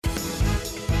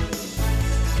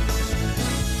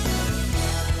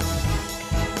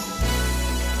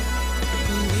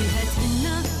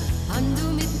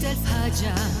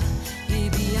ħaġa li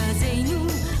bija zejnu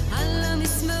Alla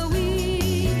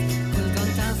mismawit kull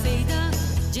konta fejda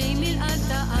ġej mill-qalb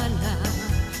ta' Alla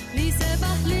li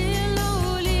sebaħ lilha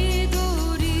u li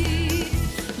duri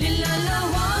lil-Alla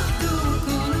waħdu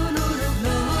kunu nur u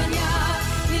glorja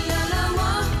lil-Alla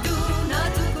waħdu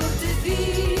nagħtu kull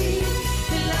tifhir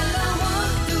lil-Alla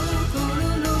waħdu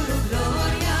kunu nur u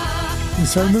glorja.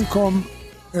 Nsellmilkom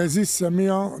eżis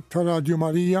semija ta' Radju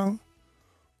Marija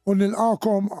u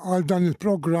nilqakom għal dan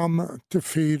il-programm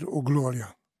Tifhir u Glorja.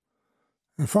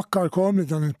 Nfakkarkom li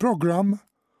dan il-programm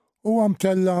huwa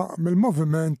mtella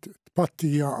mill-moviment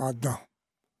Tpattija Għadda.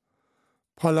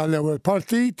 Bħala l-ewwel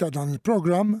parti ta' dan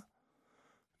il-programm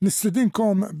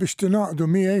nistidinkom biex tingħaqdu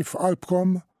miegħi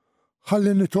f'qalbkom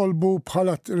ħalli nitolbu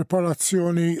bħala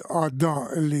riparazzjoni għadda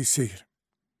li jsir.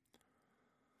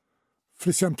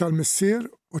 Fl-isem tal-Missier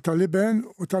u tal-Iben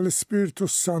u tal-Ispiritu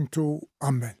Santu.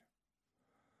 Amen.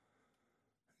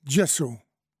 Ġesu,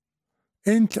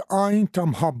 int għajn ta'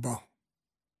 mħabba.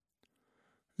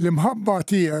 L-imħabba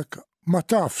tiegħek ma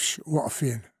tafx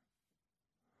waqfien.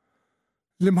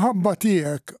 L-imħabba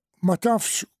tiegħek ma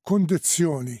tafx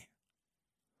kundizzjoni.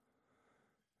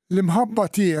 L-imħabba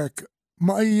tiegħek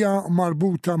ma hija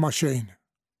marbuta ma' xejn.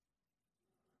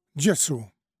 Ġesu,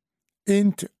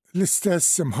 int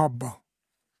l-istess imħabba.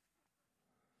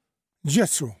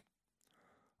 Ġesu,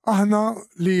 aħna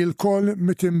li l-koll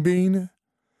mitimbin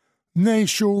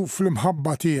nejxu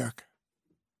fl-imħabba tiegħek.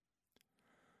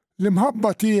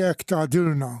 L-imħabba tiegħek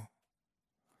taħdirna.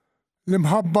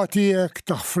 L-imħabba tiegħek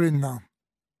taħfrinna.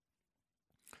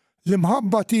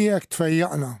 L-imħabba tiegħek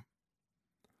tfejjaqna.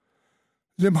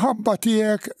 L-imħabba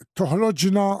tiegħek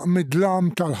toħroġna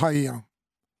mid-dlam tal-ħajja.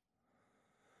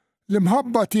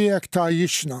 L-imħabba tiegħek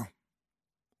tgħajjixna.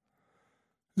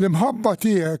 L-imħabba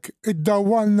tiegħek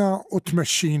iddawwalna u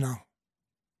tmexxina.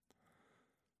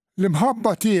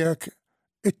 L-imħabba tiegħek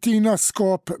ittina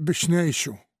skop biex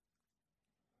ngħixu.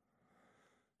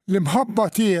 L-imħabba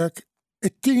tiegħek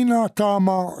ittina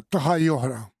tama ta' ħajja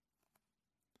oħra.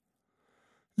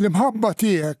 L-imħabba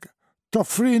tiegħek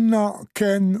toffrinna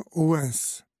ken u wens.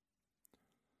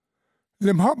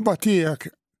 L-imħabba tiegħek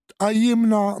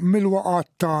tqajjimna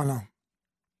mill-waqgħat tagħna.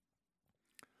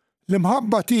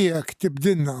 L-imħabba tiegħek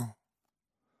tibdilna.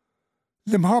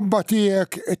 L-imħabba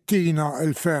tiegħek ittina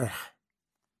l-ferħ.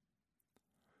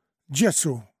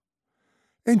 Ġesu,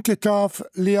 inti taf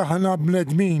li aħna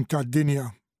bnedmin tad-dinja.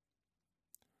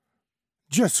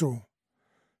 Ġesu,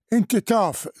 inti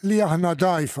taf li aħna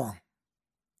dgħajfa.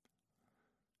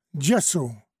 Ġesu,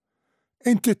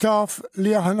 inti taf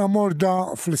li aħna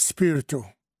morda fl-ispirtu.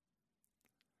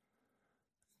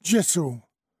 Ġesu,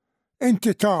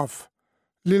 inti taf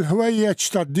li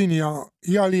l-ħwejjeġ tad-dinja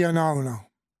jaljenawna.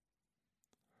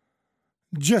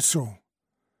 Ġesu,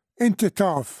 inti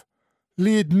taf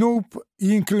li d-dnub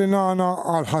jinklinana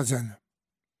għal ħażen.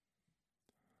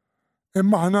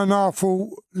 Imma aħna nafu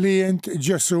li int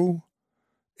Ġesu,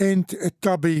 int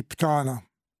it-tabib tagħna.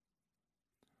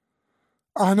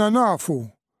 Aħna nafu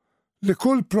li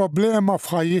kull problema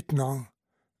f'ħajjitna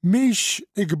mhix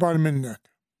ikbar minnek.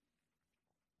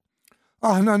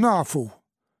 Aħna nafu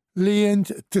li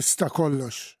int tista'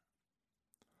 kollox.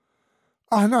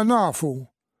 Aħna nafu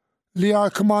li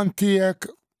għal-kman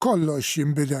tiegħek kollox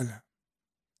jinbidel.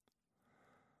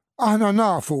 Aħna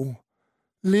nafu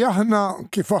li aħna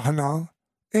kif aħna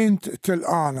int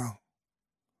tilqana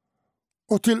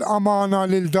u tilqamana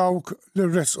lil dawk li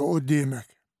rresqu quddiemek.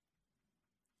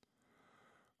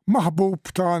 Maħbub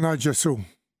tagħna Ġesu,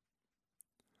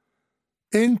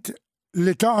 int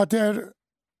li taqder,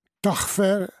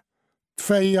 taħfer,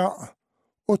 tfejjaq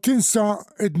u tinsa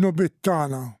id-nubit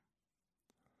tagħna.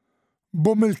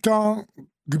 B'umiltà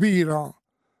kbira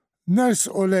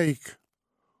nersqu lejk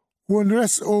u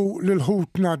nresqu lil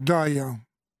ħutna d-dajja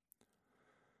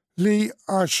li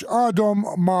għax għadhom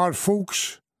ma għarfukx,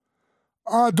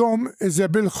 għadhom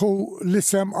iżebilħu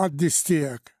l-isem qaddis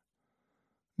tiegħek,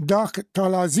 dak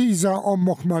tal-għażiża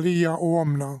ommok Marija u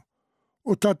omna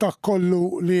u ta' dak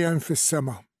kollu li hemm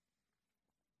fis-sema.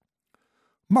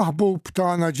 Maħbub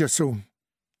tagħna Ġesu,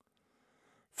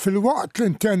 fil-waqt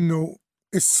li ntennu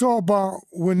is-soba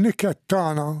u n-niket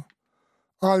tagħna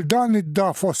għal dan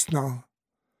id-da fostna,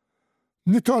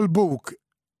 nitolbuk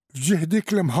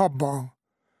f'ġieħdik l-imħabba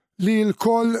li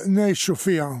l-koll ngħixu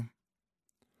fiha.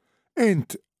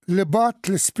 Int li bat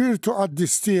l-Ispirtu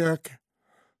qaddis tiegħek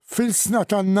fil-sna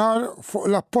tan-nar fuq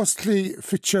l-Apostli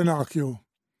fiċ-ċenakju.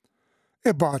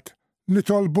 Ibad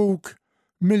nitolbuk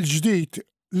mill-ġdid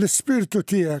l-Ispirtu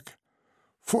tiegħek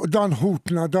fuq dan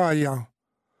ħutna dajja,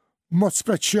 mod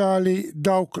speċjali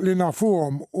dawk li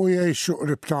nafuhom u jgħixu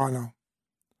qrib tagħna.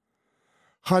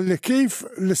 ħalli kif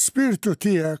l-Ispirtu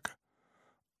tiegħek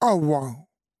qawwa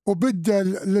u biddel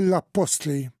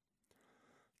lill-Apostli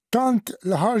tant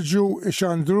li ħarġu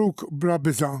ixandruk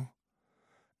b'rabiża,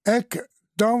 hekk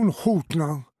dawn ħutna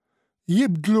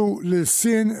jibdlu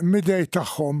l-sin midej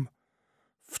tagħhom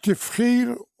f'tifħir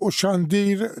u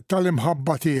xandir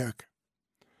tal-imħabba tiegħek.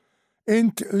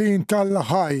 Int li intalla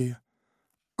ħaj,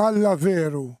 Alla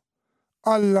veru,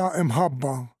 Alla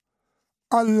imħabba,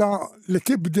 Alla li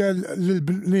tibdel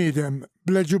lill-bniedem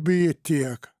bl-ġubijiet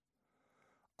tiegħek.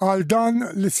 Għal dan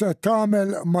li se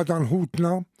tagħmel ma' dan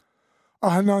ħutna,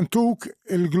 aħna ntuk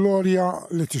il-glorja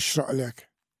li tixraqlek.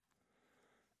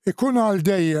 Ikun għal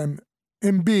dejjem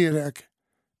imbirek,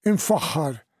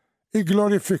 infaħħar,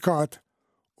 iglorifikat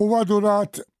u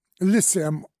adurat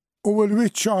l-isem u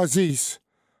l-wiċċ għażiż,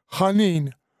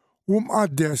 ħanin u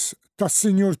mqaddes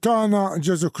tas-Sinjur tagħna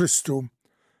Ġesu Kristu,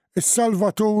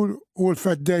 is-Salvatur u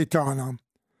l-Feddej tagħna.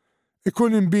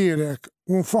 Ikun imbirek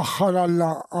u nfaħħar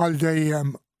Alla għal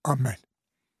dejjem. Amen.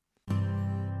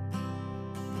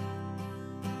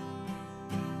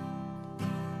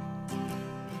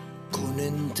 Kun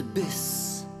int biss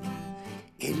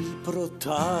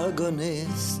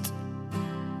il-protagonist,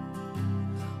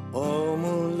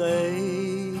 omu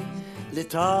lej li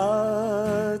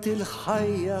tagħti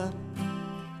l-ħajja,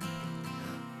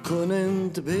 kun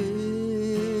int biss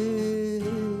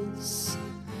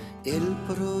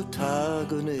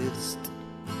il-protagonist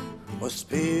u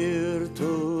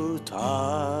spirtu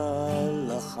tal-ħaj.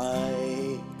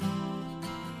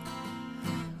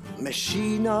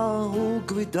 Mexxina u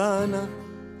gwidana,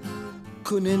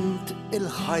 kun int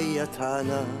il-ħajja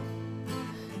tagħna,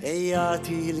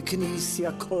 ejjati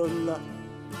l-Knisja kollha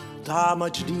tama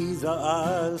ġdida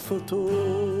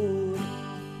għal-futur.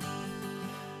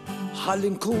 Ħalli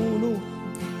nkunu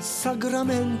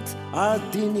sagrament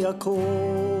għad-dinja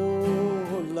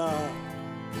kollha,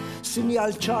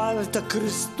 sinjal ċar ta'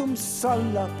 Kristu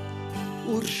msallab u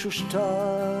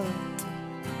rxuxtat.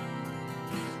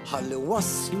 Ħalli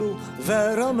waslu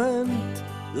verament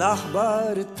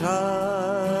l-aħbar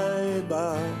tajba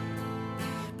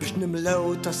biex nimlew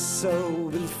tassew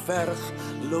bil-ferħ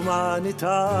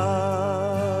l-umanità.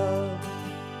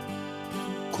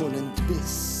 Kun int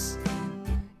biss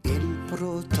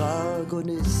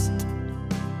il-protagonist,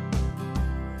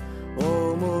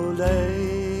 omu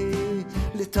lej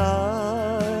li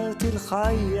tagħti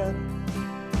l-ħajja,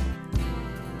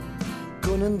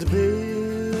 kun int biss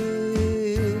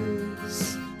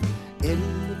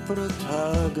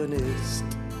il-protagonist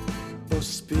u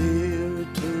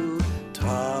spirtu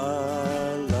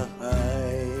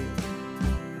tal-ħaj.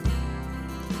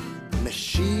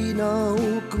 Mexxina u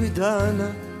gwidana,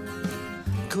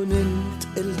 kun int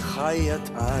il-ħajja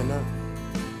tagħna,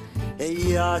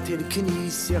 ejjati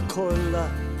l-Knisja kollha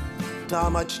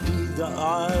tama ġdida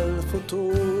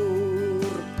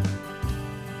għal-futur.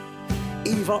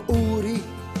 Iva uri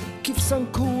kif se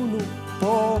nkunu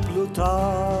poplu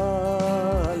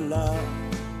tal-Alla,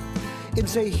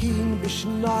 imsejħin biex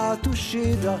nagħtu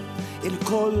xhieda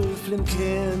il-koll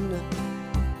flimkien.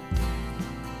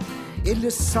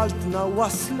 Il-saltna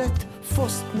waslet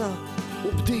fostna u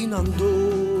bdina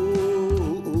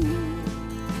nduqu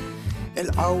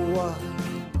il-qawwa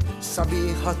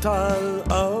sabiħa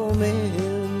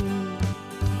tal-qawmin.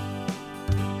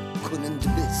 Kun int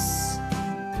biss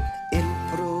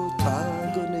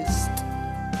il-protagonist,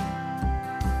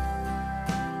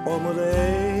 omu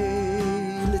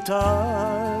lej li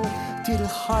tagħti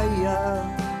l-ħajja,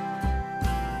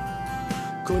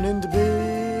 kun int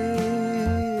biss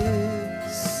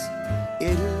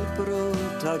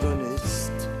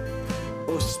il-protagonist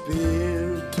u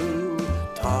spirtu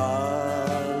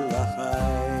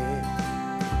tal-ħaj.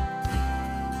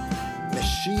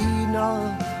 Mexxina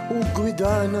u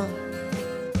gwidana,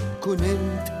 kun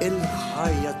int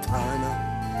il-ħajja tagħna,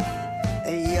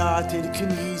 ejjati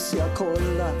l-Knisja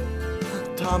kollha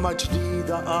tama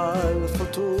ġdida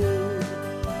għal-futur.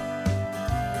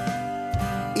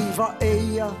 Iva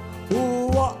ejja u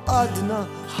waqadna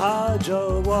ħaġa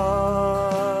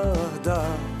waħda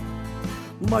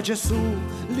ma' Ġesu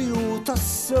li hu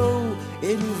tassew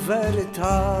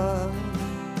il-verità.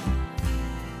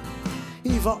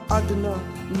 Iva għadna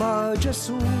ma'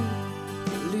 Ġesu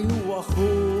li huwa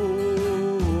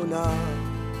ħuna,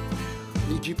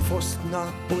 li ġib fostna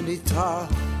unità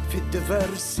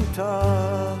fid-diversità.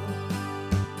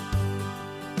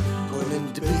 Kun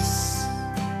int biss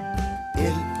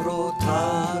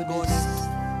il-protagonist,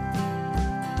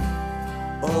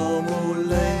 omu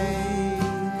lej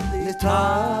li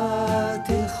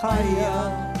tagħti l-ħajja,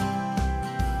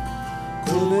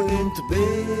 kun int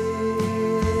biss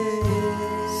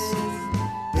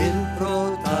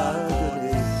il-protagonist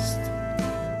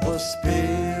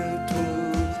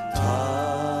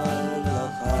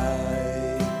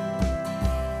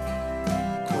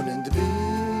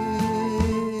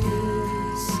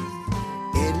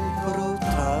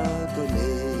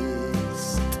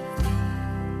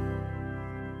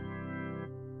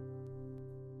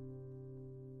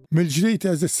Mill-ġdid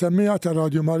eżis semmija ta'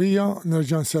 Radju Marija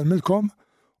nerġa' nsellmilkom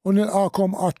u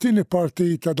nilqakom għat-tieni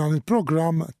parti ta' dan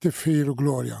il-programm Tifhir u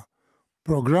Glorja.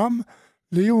 Programm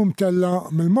li mtella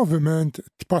mill-moviment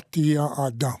Tpattija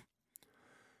Għadda.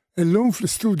 Illum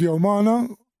fl-istudio magħna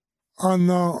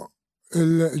għandna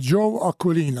il-Joe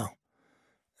Aquilina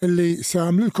illi se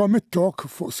jagħmlilkom it-talk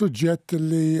fuq suġġett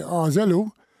li għażelu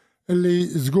illi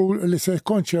żgur li se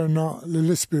jkonċerna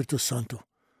lill-Ispirtu Santu.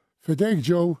 Fidejk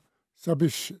Joe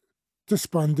sabiex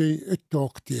tispandi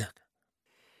it-talk tiegħek.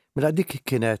 Mela dik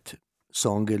kienet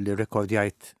song li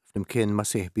rekordjajt flimkien ma'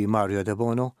 sieħbi Mario De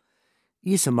Bono,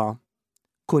 jisimha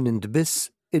Kun int biss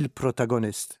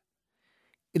il-protagonist.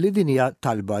 Illi din hija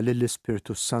talba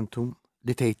lill-Ispirtu Santu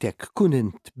li tgħidlek kun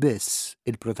int biss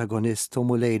il-protagonist u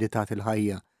mulej li tagħti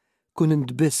il-ħajja, kun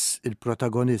int biss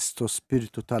il-protagonist u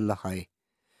spiritu tal-ħaj.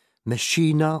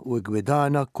 Mexxina u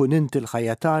gwidana kun int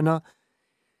il-ħajja tagħna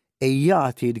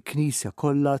ejjati l-Knisja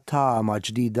kollha tama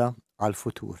ġdida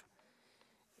għal-futur.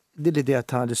 Din l-idea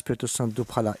ta' l-Ispirtu Santu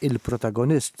bħala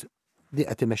il-protagonist li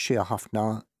qed imexxiha ħafna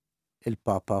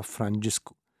il-Papa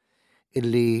Franġisku,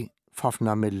 illi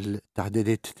f'ħafna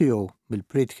mill-taħdidiet tiegħu,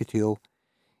 mill-pritki tiegħu,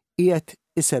 qiegħed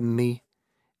isemmi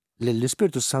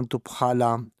lill-Ispirtu Santu bħala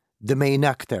the main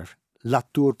actor,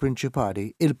 l-attur prinċipali,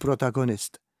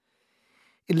 il-protagonist.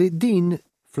 Illi din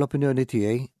fl-opinjoni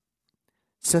tiegħi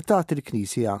se tagħti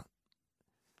l-Knisja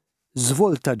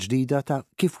żvolta ġdida ta'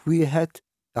 kif wieħed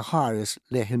ħares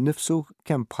leħ innifsu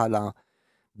kemm bħala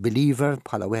believer,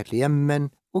 bħala wieħed li jemmen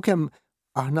u kemm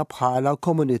aħna bħala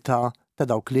komunità ta'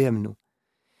 dawk li jemnu.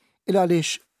 Il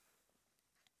għaliex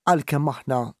għalkemm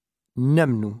aħna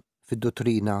nemnu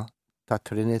fid-dottrina ta'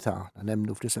 Trinità,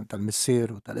 nemnu fl-isem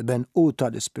tal-Missieru, tal-Iben u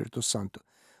tal-Ispirtu Santu.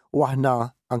 U aħna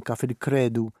anka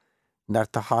fil-kredu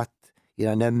nartaħat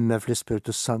jiena nemmen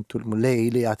fl-Ispirtu Santu l-mulej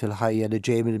li għat il-ħajja li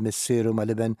ġej mill-Missieru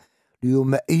mal-Iben li hu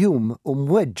meqjum u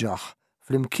mweġġaħ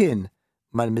fl-imkien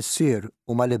mal-Missier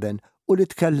u mal-Iben u li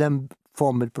tkellem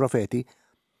fom il-profeti,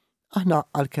 aħna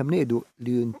għalkemm ngħidu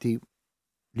li inti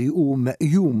li hu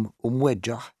meqjum u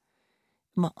mweġġaħ,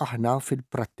 ma aħna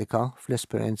fil-prattika,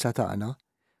 fl-esperjenza tagħna,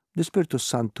 l-Ispirtu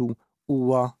Santu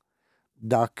huwa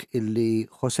dak illi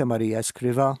Jose Marija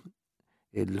skriva,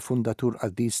 il-fundatur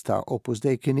qaddis ta' Opus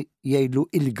Dei, kien jgħidlu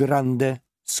il-grande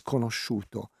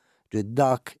sconosciuto,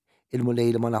 dak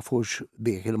il-mulej li ma nafux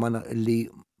bih, li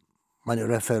ma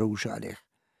nirreferux għalih.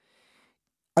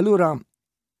 Allura,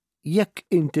 jekk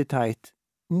inti tajt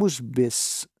mhux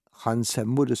biss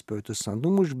ħansemmu l-Ispirtu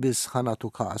Santu, mhux biss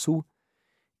ħanatu kasu,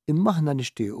 imma aħna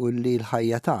nixtiequ li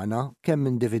l-ħajja tagħna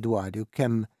kemm individwali u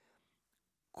kemm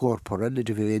corporal, li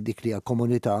ġifieri dik li hija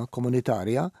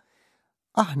komunitarja,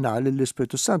 aħna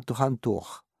lill-Ispirtu Santu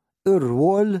ħantuh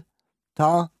ir-rwol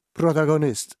ta'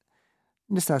 protagonist.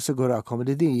 Nista' assigurakom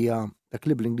li din hija dak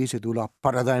li bl-Ingliż jgħidula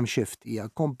paradigm shift, hija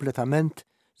kompletament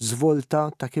żvolta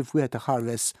ta' kif wieħed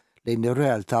iħares lejn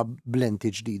ir-realtà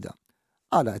b'lenti ġdida.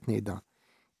 Għala qed ngħidha.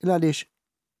 Għaliex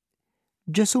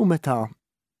Ġesu meta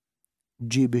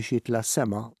ġie biex jitla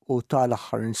s-sema u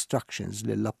tal-aħħar instructions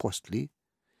lill-apostli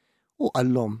u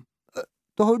qallhom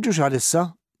toħorġux għalissa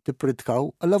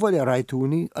tippritkaw, alla volja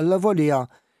rajtuni, alla volja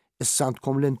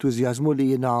issantkom l-entużjażmu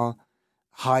li jiena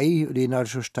ħaj li jiena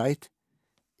rxuxtajt,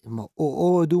 imma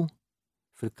uqgħodu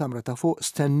fil-kamra ta' fuq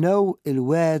stennew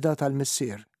il-weda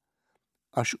tal-Missier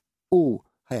għax hu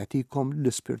ħajatikom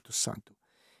l-Ispirtu Santu.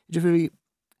 Ġifieri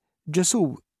Ġesu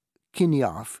kien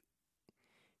jaf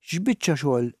x'biċċa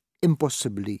xogħol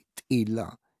impossibbli tqila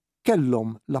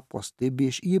kellhom l-apposti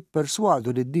biex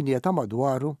jipperswadu lid-dinja ta'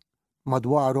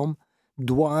 madwarhom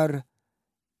dwar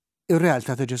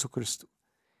ir-realtà ta' Ġesu Kristu.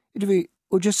 Ġifieri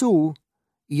u Ġesu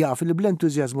jaf li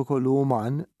bl-entużjażmu kollu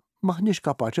uman maħniex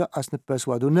kapaċi qas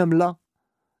nipperswadu nemla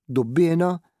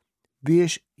dubbiena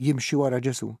biex jimxi wara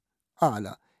Ġesu.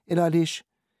 Għala, għaliex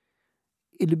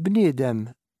il-bniedem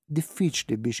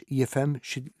diffiċli biex jifhem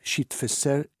xi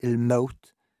tfisser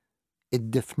il-mewt,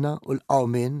 id-difna u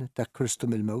l-qawmien ta' Kristu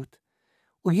mill-mewt,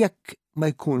 u jekk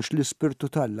ma jkunx l-Ispirtu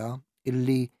talla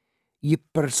illi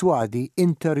jipperswadi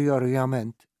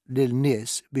interjorjament lil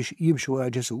nies biex jimxu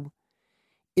wara Ġesu,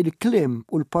 il-kliem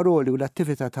u l-paroli u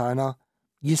l-attività tagħna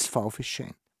jisfaw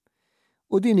fix-xejn.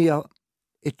 U din hija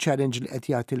iċ-challenge li qed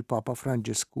jagħti l-Papa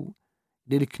Franġisku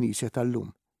lill-Knisja tal-lum,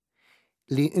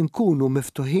 li nkunu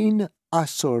miftuħin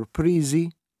għas-sorpriżi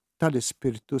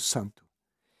tal-Ispirtu Santu.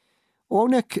 U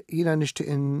hawnhekk jiena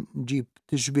nixtieq nġib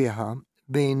tixbieħa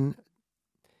bejn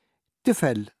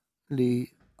tifel li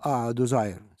għadu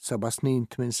żgħir 7 snin,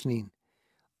 8 snin,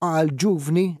 għal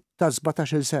ġuvni ta'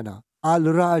 17 sena, għal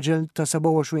raġel ta'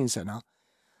 27 sena.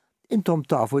 Intom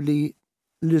tafu li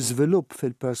l-iżvilupp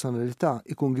fil-personalità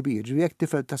ikun kbir. Jekk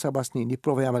tifel ta' 7 snin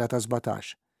jipprova jagħmilha ta'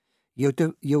 17,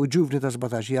 jew ġuvni ta'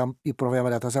 17 jipprova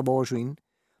jagħmilha ta' 27,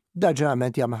 da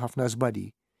ġeneralment jagħmel ħafna żbalji.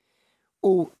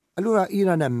 U allura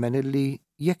jiena nemmen illi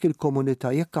jekk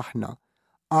il-komunità, jekk aħna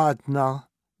għadna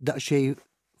daqsxejn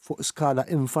fuq skala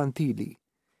infantili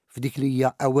f'dik li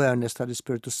hija awareness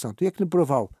tal-Ispiritu Santu, jekk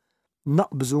nippruvaw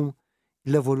naqbżu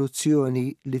l-evoluzzjoni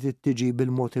li tittiġi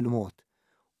bil-mod il-mod.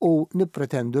 U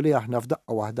nippretendu li aħna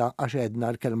f'daqqa waħda għax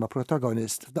għedna l-kelma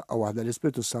protagonist, f'daqqa waħda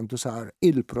l-Ispiritu Santu sar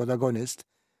il-protagonist,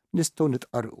 nistgħu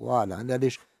nitqarqu għala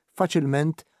għaliex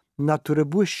faċilment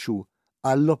nattribwixxu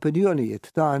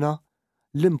għall-opinjonijiet tagħna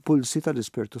l-impulsi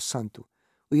tal-Ispiritu Santu.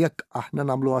 U jekk aħna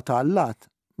nagħmluha tal-lat,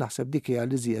 naħseb dik hija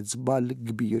li żjed żball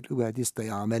kbir u wieħed jista'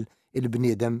 jagħmel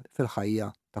il-bniedem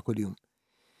fil-ħajja ta' kuljum.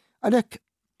 Għalhekk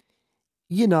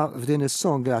jiena f'din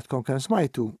is-song li għadkom kemm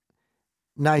smajtu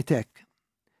ngħid hekk: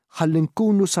 ħalli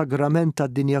nkunu sagrament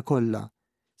tad-dinja kollha,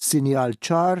 sinjal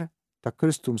ċar ta'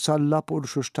 Kristu msallab u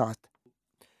rxuxtat.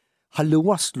 Ħalli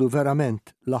waslu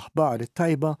verament l-aħbar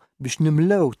it-tajba biex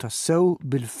nimlew tassew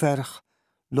bil-ferħ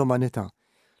l-umanità.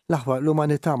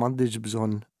 L-umanità m'għandix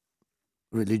bżonn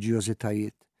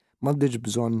reliġjożitajiet, m'għandix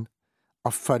bżonn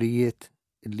affarijiet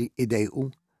li idejqu.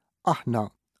 Aħna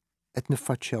qed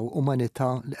niffaċċjaw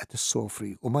umanità li qed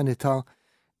issofri, umanità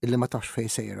li ma tafx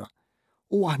fejn sejra.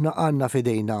 U aħna għandna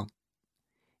f'idejna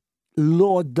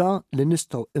l-għodda li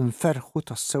nistgħu nferħu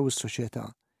tassew is-soċjetà.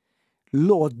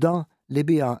 L-għodda li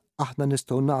biha aħna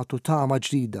nistgħu nagħtu tama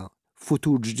ġdida,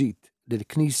 futur ġdid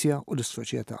lill-Knisja u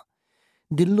lis-soċjetà.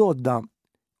 Din l-għodda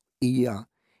hija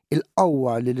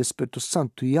il-qawwa li l-Ispiritu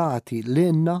Santu jagħti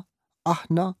lilna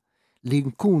aħna li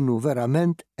nkunu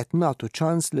verament qed nagħtu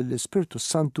ċans lill-Ispiritu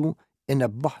Santu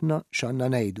inebbaħna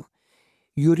x'għandna ngħidu.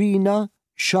 Jurina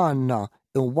x'għandna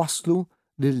inwasslu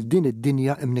lil din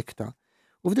id-dinja imnikta.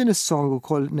 U f'din is-song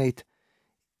ukoll ngħid: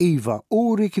 Iva,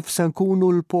 uri kif se nkunu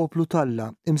l-poplu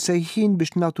talla, imsejħin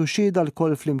biex nagħtu xhieda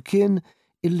l-koll flimkien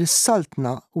illi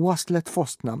s-saltna waslet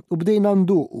fostna u bdejna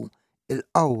nduqu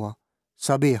il-qawwa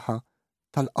sabiħa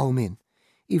tal-qawmin.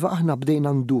 Iva, aħna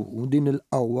bdejna nduqu din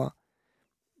il-qawwa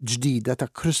ġdida ta'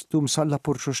 Kristu msallab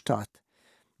u rxuxtat.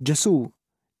 Ġesu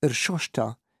irxoxta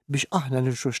biex aħna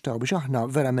nirxuxtaw, biex aħna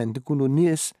verament ikunu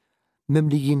nies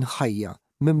mimlijin ħajja,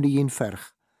 mimlijin ferħ.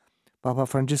 Papa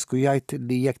Franġisku jgħid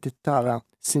li jekk tittara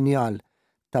sinjal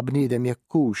ta' bniedem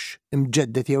jekkux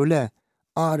imġeddet jew le,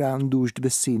 ara għandux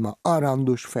tbissima, ara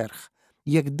għandux ferħ.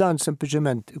 Jekk dan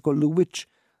sempliċement ikollu wiċċ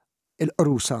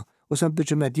il-qrusa u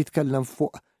sempliċement jitkellem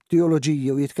fuq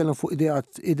teoloġija u jitkellem fuq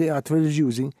ideat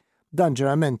reliġjużi, dan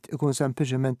ġerament ikun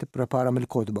sempliċement ipprepara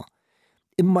mill-kodba.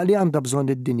 Imma li għandha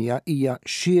bżonn id-dinja hija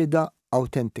xhieda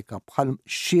awtentika, bħal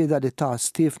xhieda li ta'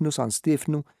 Stefnu, San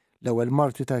Stefnu, l-ewwel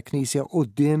martri tal-Knisja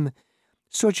quddiem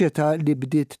soċjetà li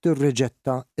bdiet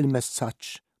tirriġetta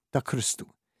il-messaġġ ta' Kristu.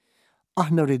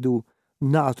 Aħna rridu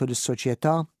nagħtu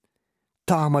lis-soċjetà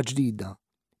tama ġdida,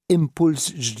 impuls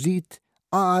ġdid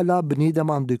għala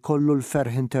bniedem għandu jkollu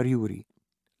l-ferħ interjuri.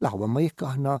 L-aħwa ma jekk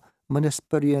aħna ma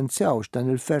nesperjenzjawx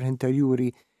dan il-ferħ interjuri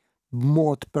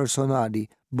b'mod personali,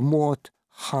 b'mod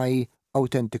ħaj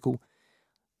awtentiku.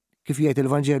 Kif jgħid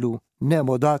il-Vanġelu,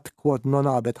 nemo dat quod non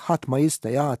habet, ħadd ma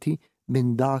jista' jagħti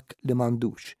minn dak li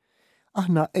m'għandux.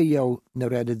 Aħna ejjew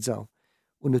nirrealizzaw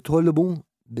u nitolbu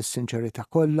bis-sinċerità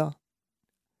kollha,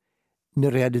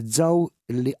 nirrealizzaw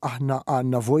li aħna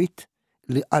għandna vojt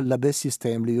li Alla biss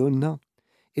jista' jimlijunna,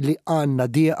 li għandna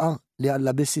dieqa li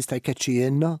Alla biss jista'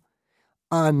 jkeċċijinna,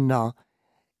 għandna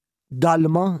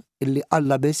dalma li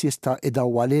Alla biss jista'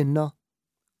 idawwalinna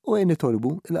u nitolbu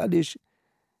għaliex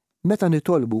meta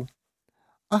nitolbu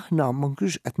aħna ma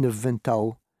nkunux qed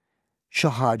nivvintaw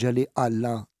xi ħaġa li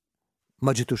Alla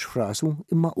ma ġitux f'rasu,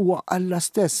 imma huwa Alla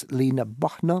stess li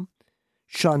jnebbaħna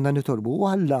x'għandna nitolbu u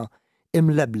Alla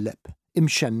imlebleb,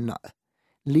 imxennaq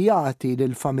li jagħti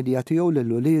lill-familja tiegħu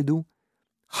lil uliedu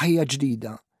ħajja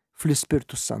ġdida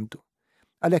fl-Ispirtu Santu.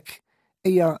 Għalhekk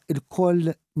ejja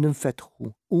l-koll ninfetħu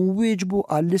u nwieġbu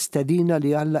għall-istedina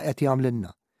li Alla qed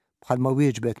jagħmlilna. Bħalma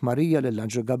wieġbet Marija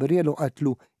lill-Anġel Gabrielu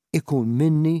qatlu ikun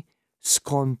minni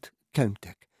skont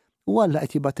kelmtek. U Alla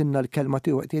qed jibatilna l-kelma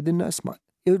tiegħu qed jgħidilna isma'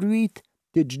 irrid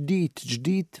tiġdid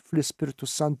ġdid fl-Ispirtu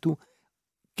Santu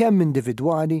kemm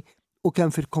individwali u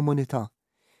kemm fil-komunità.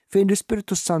 Fejn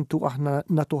l-Ispirtu Santu aħna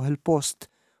nagħtuh il-post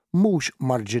mhux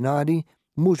marġinali,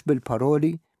 mhux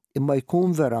bil-paroli, imma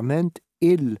jkun verament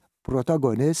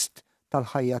il-protagonist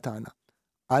tal-ħajja tagħna.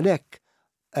 Għalhekk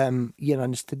jiena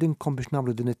nistedinkom biex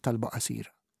nagħmlu din it-talba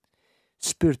qasira.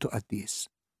 Spiritu Qaddies,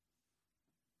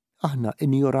 aħna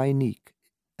injorajnik,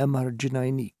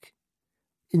 emarġinajnik,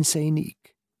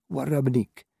 insejnik,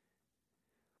 warrabnik.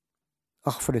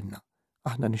 aħfrinna.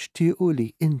 Aħna nixtiequ li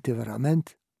inti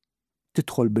verament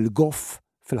tidħol bil-goff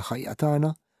fil-ħajja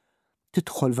tagħna,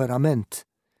 tidħol verament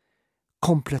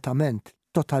kompletament,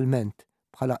 totalment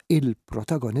bħala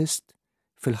il-protagonist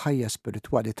fil-ħajja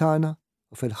spiritwali tagħna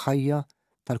u fil-ħajja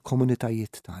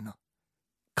tal-komunitajiet tagħna.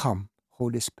 Come,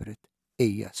 Holy Spirit,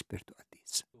 ejja Spiritu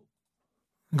Qaddis.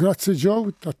 Grazzi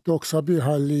Joe tat-tok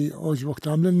sabiħa li oġbok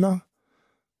tagħmlilna.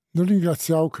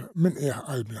 Nirringrazzjawk minn qiegħ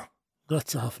qalbna.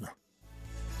 Grazzi ħafna.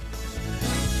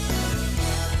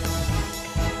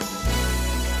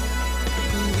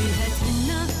 Wieħed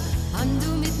minna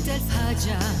għandu mit-telf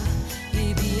ħaġa li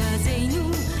bija żejnu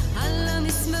Alla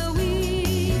misma